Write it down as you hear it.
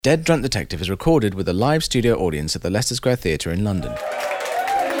Dead Drunk Detective is recorded with a live studio audience at the Leicester Square Theatre in London.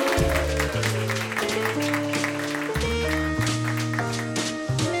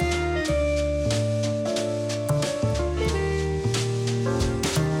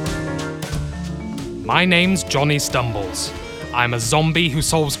 My name's Johnny Stumbles. I'm a zombie who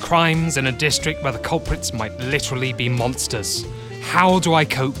solves crimes in a district where the culprits might literally be monsters. How do I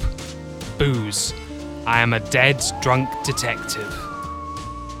cope? Booze. I am a dead drunk detective.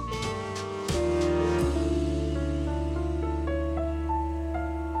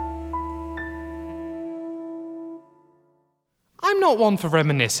 I'm not one for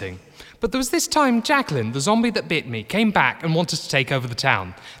reminiscing, but there was this time Jacqueline, the zombie that bit me, came back and wanted to take over the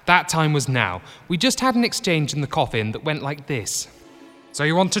town. That time was now. We just had an exchange in the coffin that went like this. So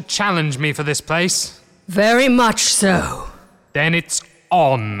you want to challenge me for this place? Very much so. Then it's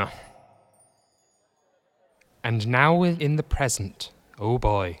on. And now we're in the present. Oh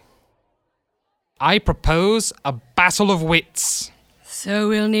boy. I propose a battle of wits. So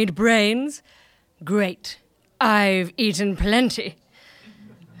we'll need brains? Great. I've eaten plenty.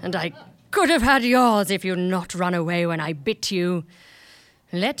 And I could have had yours if you'd not run away when I bit you.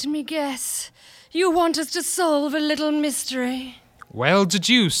 Let me guess. You want us to solve a little mystery? Well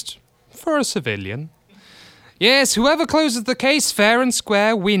deduced. For a civilian. Yes, whoever closes the case fair and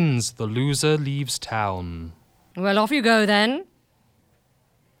square wins. The loser leaves town. Well, off you go then.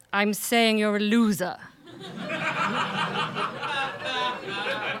 I'm saying you're a loser.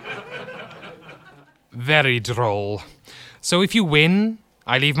 Very droll. So if you win,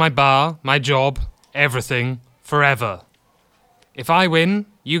 I leave my bar, my job, everything, forever. If I win,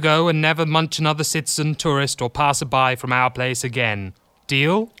 you go and never munch another citizen, tourist, or passerby from our place again.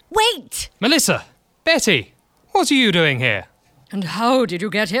 Deal? Wait! Melissa! Betty! What are you doing here? And how did you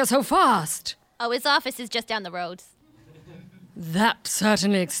get here so fast? Oh, his office is just down the road. That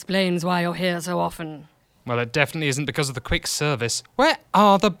certainly explains why you're here so often. Well, it definitely isn't because of the quick service. Where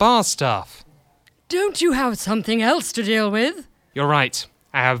are the bar staff? Don't you have something else to deal with? You're right.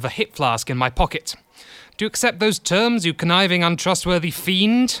 I have a hip flask in my pocket. Do you accept those terms, you conniving, untrustworthy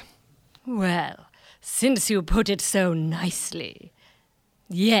fiend? Well, since you put it so nicely,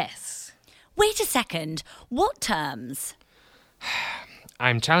 yes. Wait a second. What terms?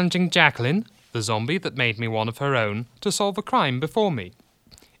 I'm challenging Jacqueline, the zombie that made me one of her own, to solve a crime before me.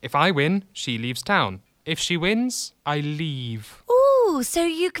 If I win, she leaves town. If she wins, I leave. Ooh, so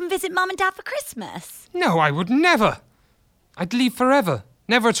you can visit Mum and Dad for Christmas? No, I would never. I'd leave forever,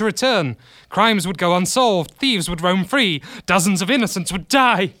 never to return. Crimes would go unsolved, thieves would roam free, dozens of innocents would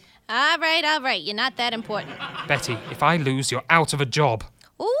die. All right. You're not that important. Betty, if I lose, you're out of a job.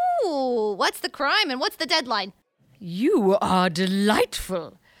 Ooh, what's the crime and what's the deadline? You are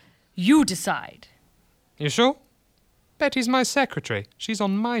delightful. You decide. You sure? Betty's my secretary. She's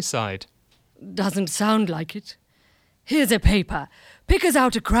on my side. Doesn't sound like it. Here's a paper. Pick us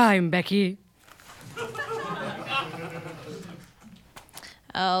out a crime, Becky.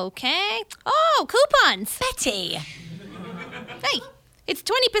 Okay. Oh, coupons. Betty! Hey, it's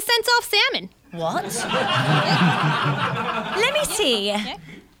 20% off salmon. What? Let me see.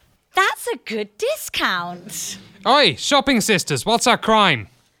 That's a good discount. Oi, shopping sisters, what's our crime?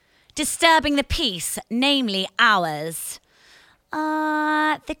 Disturbing the peace, namely ours.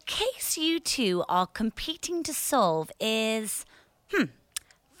 The case you two are competing to solve is,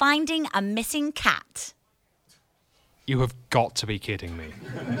 finding a missing cat. You have got to be kidding me.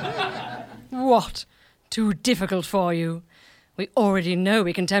 What? Too difficult for you? We already know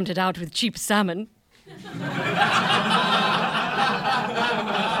we can tempt it out with cheap salmon.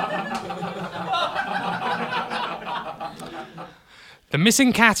 The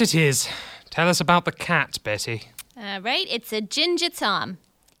missing cat it is. Tell us about the cat, Betty. All right, it's a Ginger Tom.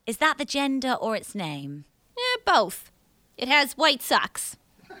 Is that the gender or its name? Both. It has white socks.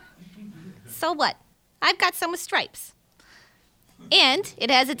 So what? I've got some with stripes. And it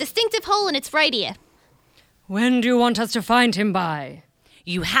has a distinctive hole in its right ear. When do you want us to find him by?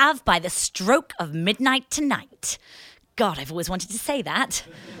 You have by the stroke of midnight tonight. God, I've always wanted to say that.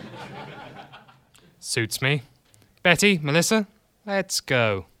 Suits me. Betty, Melissa, let's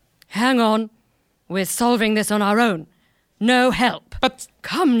go. Hang on. We're solving this on our own. No help. But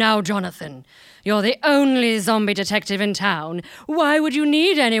Come now, Jonathan. You're the only zombie detective in town. Why would you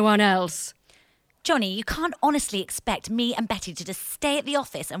need anyone else? Johnny, you can't honestly expect me and Betty to just stay at the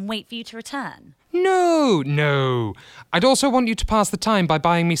office and wait for you to return. No. I'd also want you to pass the time by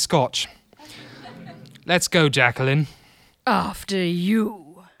buying me scotch. Let's go, Jacqueline. After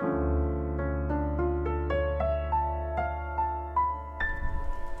you.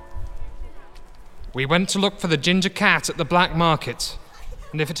 We went to look for the ginger cat at the black market.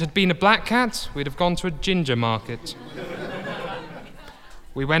 And if it had been a black cat, we'd have gone to a ginger market.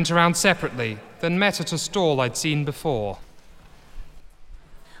 We went around separately, then met at a stall I'd seen before.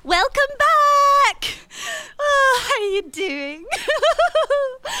 Welcome back! Oh, how are you doing?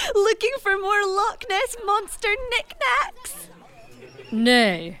 Looking for more Loch Ness Monster knickknacks?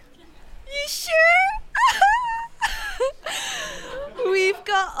 Nay. You sure? We've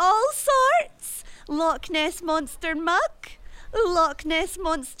got all sorts. Loch Ness Monster mug, Loch Ness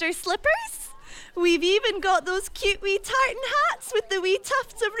Monster slippers. We've even got those cute wee tartan hats with the wee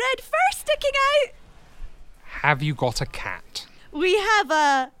tufts of red fur sticking out. Have you got a cat? We have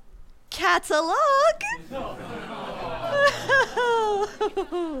a catalogue,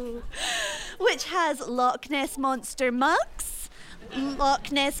 which has Loch Ness Monster mugs,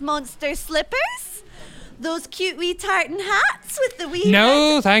 Loch Ness Monster slippers, those cute wee tartan hats with the wee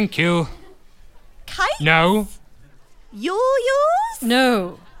No, thank you. kites, No. yo-yos,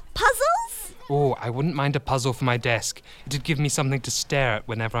 No. puzzles. Oh, I wouldn't mind a puzzle for my desk. It'd give me something to stare at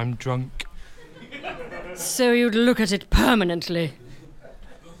whenever I'm drunk. So you'd look at it permanently.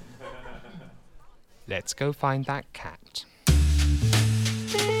 Let's go find that cat.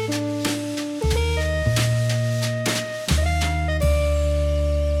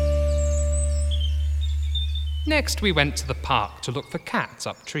 Next, we went to the park to look for cats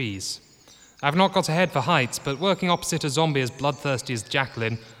up trees. I've not got a head for heights, but working opposite a zombie as bloodthirsty as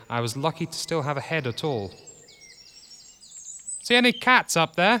Jacqueline, I was lucky to still have a head at all. See any cats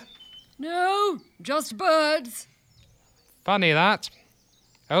up there? No, just birds. Funny that.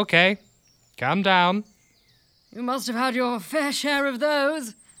 Okay, calm down. You must have had your fair share of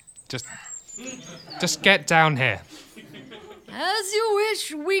those. Just get down here. As you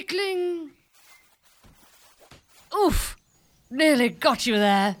wish, weakling. Oof! Nearly got you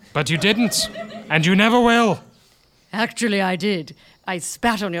there. But you didn't, and you never will. Actually, I did. I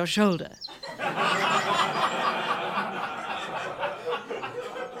spat on your shoulder.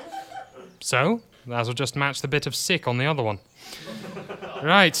 So, that'll just match the bit of sick on the other one.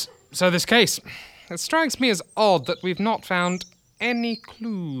 Right, so this case. It strikes me as odd that we've not found any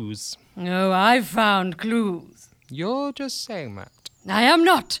clues. Oh, I've found clues. You're just saying that. I am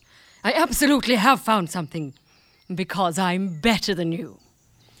not. I absolutely have found something. Because I'm better than you.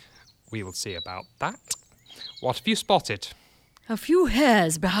 We will see about that. What have you spotted? A few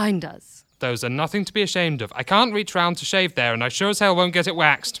hairs behind us. Those are nothing to be ashamed of. I can't reach round to shave there, and I sure as hell won't get it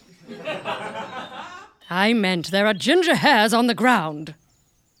waxed. I meant there are ginger hairs on the ground.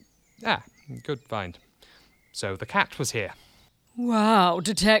 Ah, good find. So the cat was here. Wow,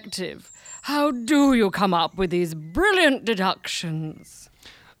 detective. How do you come up with these brilliant deductions?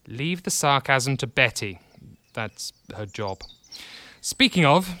 Leave the sarcasm to Betty. That's her job. Speaking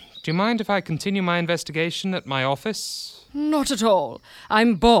of, do you mind if I continue my investigation at my office? Not at all.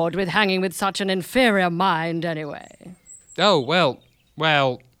 I'm bored with hanging with such an inferior mind anyway. Oh,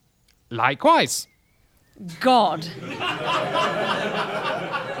 well, likewise. God.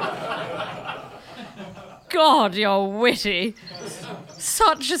 God, you're witty.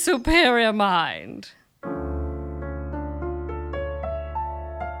 Such a superior mind.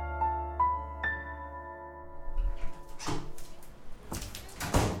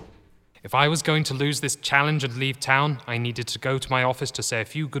 If I was going to lose this challenge and leave town, I needed to go to my office to say a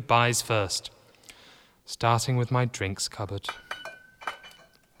few goodbyes first. Starting with my drinks cupboard.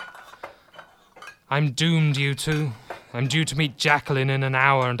 I'm doomed, you two. I'm due to meet Jacqueline in an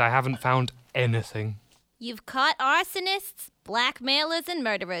hour and I haven't found anything. You've caught arsonists, blackmailers, and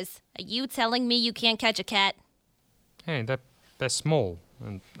murderers. Are you telling me you can't catch a cat? Hey, they're small,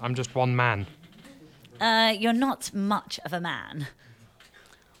 and I'm just one man. You're not much of a man.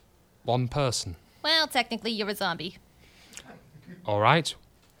 One person. Well, technically, you're a zombie. All right.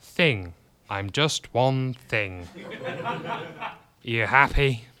 Thing. I'm just one thing. You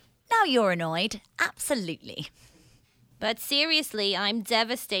happy? Now you're annoyed. Absolutely. But seriously, I'm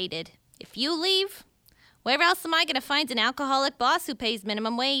devastated. If you leave, where else am I going to find an alcoholic boss who pays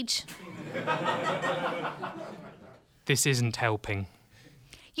minimum wage? This isn't helping.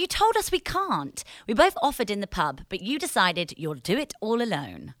 You told us we can't. We both offered in the pub, but you decided you'll do it all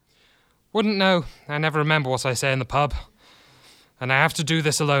alone. Wouldn't know. I never remember what I say in the pub. And I have to do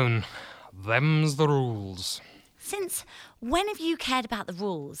this alone. Them's the rules. Since when have you cared about the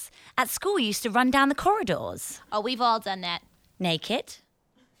rules? At school, you used to run down the corridors. Oh, we've all done that. Naked?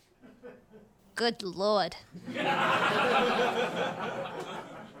 Good Lord.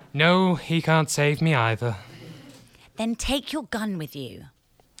 No, he can't save me either. Then take your gun with you.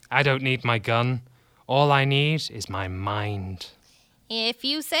 I don't need my gun. All I need is my mind. If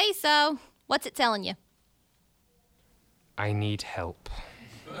you say so. What's it telling you? I need help.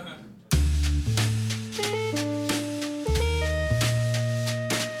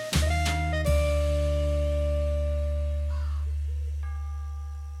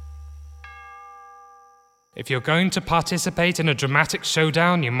 If you're going to participate in a dramatic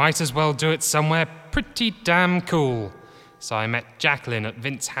showdown, you might as well do it somewhere pretty damn cool. So I met Jacqueline at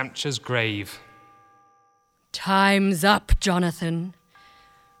Vince Hampshire's grave. Time's up, Jonathan.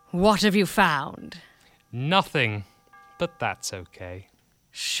 What have you found? Nothing, but that's okay.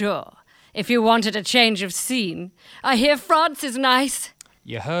 Sure, if you wanted a change of scene. I hear France is nice.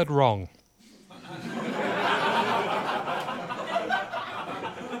 You heard wrong.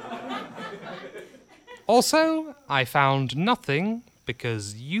 Also, I found nothing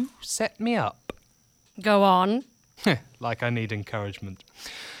because you set me up. Go on. Like I need encouragement.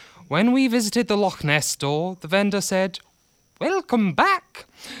 When we visited the Loch Ness store, the vendor said, "Welcome back."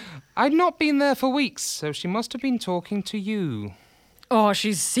 I'd not been there for weeks, so she must have been talking to you. Or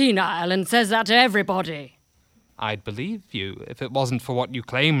she's senile and says that to everybody. I'd believe you if it wasn't for what you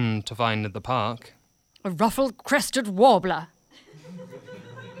claimed to find in the park. A ruffle-crested warbler.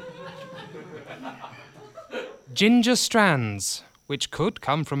 Ginger strands, which could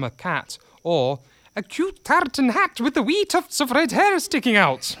come from a cat, or a cute tartan hat with the wee tufts of red hair sticking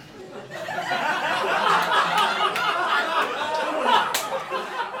out.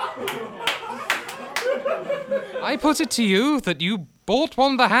 I put it to you that you bought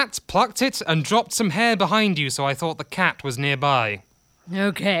one of the hats, plucked it, and dropped some hair behind you, so I thought the cat was nearby.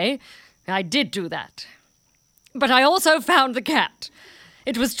 Okay, I did do that. But I also found the cat.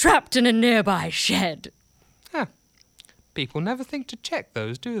 It was trapped in a nearby shed. Huh. People never think to check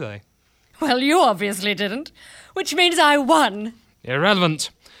those, do they? Well, you obviously didn't, which means I won. Irrelevant.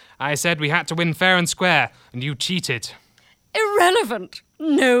 I said we had to win fair and square, and you cheated. Irrelevant.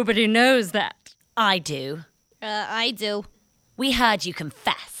 Nobody knows that. I do. I do. We heard you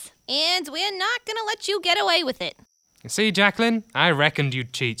confess. And we're not gonna let you get away with it. You see, Jacqueline, I reckoned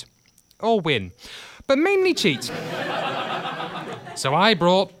you'd cheat. Or win. But mainly cheat. So I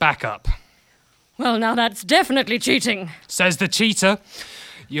brought backup. Well, now that's definitely cheating. Says the cheater.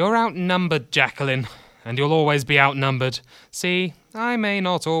 You're outnumbered, Jacqueline, and you'll always be outnumbered. See, I may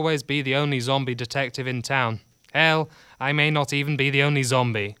not always be the only zombie detective in town. Hell, I may not even be the only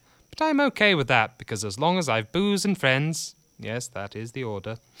zombie. But I'm okay with that, because as long as I've booze and friends, yes, that is the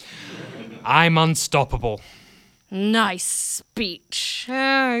order, I'm unstoppable. Nice speech.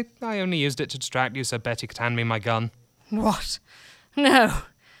 I only used it to distract you so Betty could hand me my gun. What? No,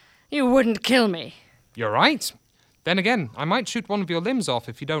 you wouldn't kill me. You're right. Then again, I might shoot one of your limbs off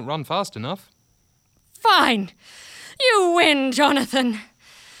if you don't run fast enough. Fine. You win, Jonathan.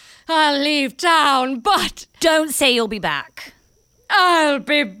 I'll leave town, but Don't say you'll be back. I'll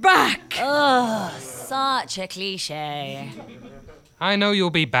be back. Ugh, such a cliche. I know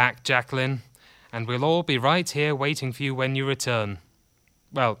you'll be back, Jacqueline, and we'll all be right here waiting for you when you return.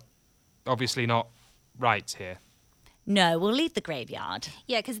 Well, obviously not right here. No, we'll leave the graveyard.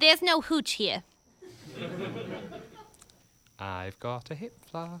 Yeah, 'cause there's no hooch here. I've got a hip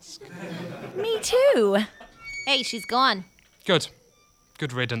flask. Me too. Hey, she's gone. Good.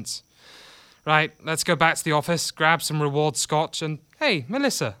 Good riddance. Right, let's go back to the office, grab some reward scotch, and hey,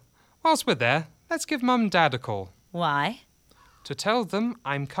 Melissa, whilst we're there, let's give Mum and Dad a call. Why? To tell them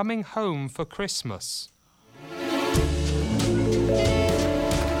I'm coming home for Christmas.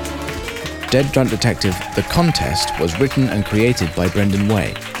 Dead Drunk Detective The Contest was written and created by Brendan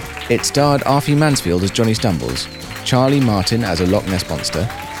Way. It starred Arfie Mansfield as Johnny Stumbles, Charlie Martin as a Loch Ness monster,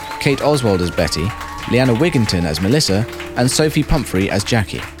 Kate Oswald as Betty, Leanna Wigginton as Melissa, and Sophie Pumphrey as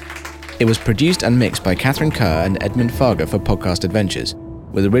Jackie. It was produced and mixed by Catherine Kerr and Edmund Farger for Podcast Adventures,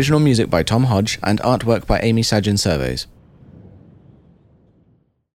 with original music by Tom Hodge and artwork by Amy Sajin Servos.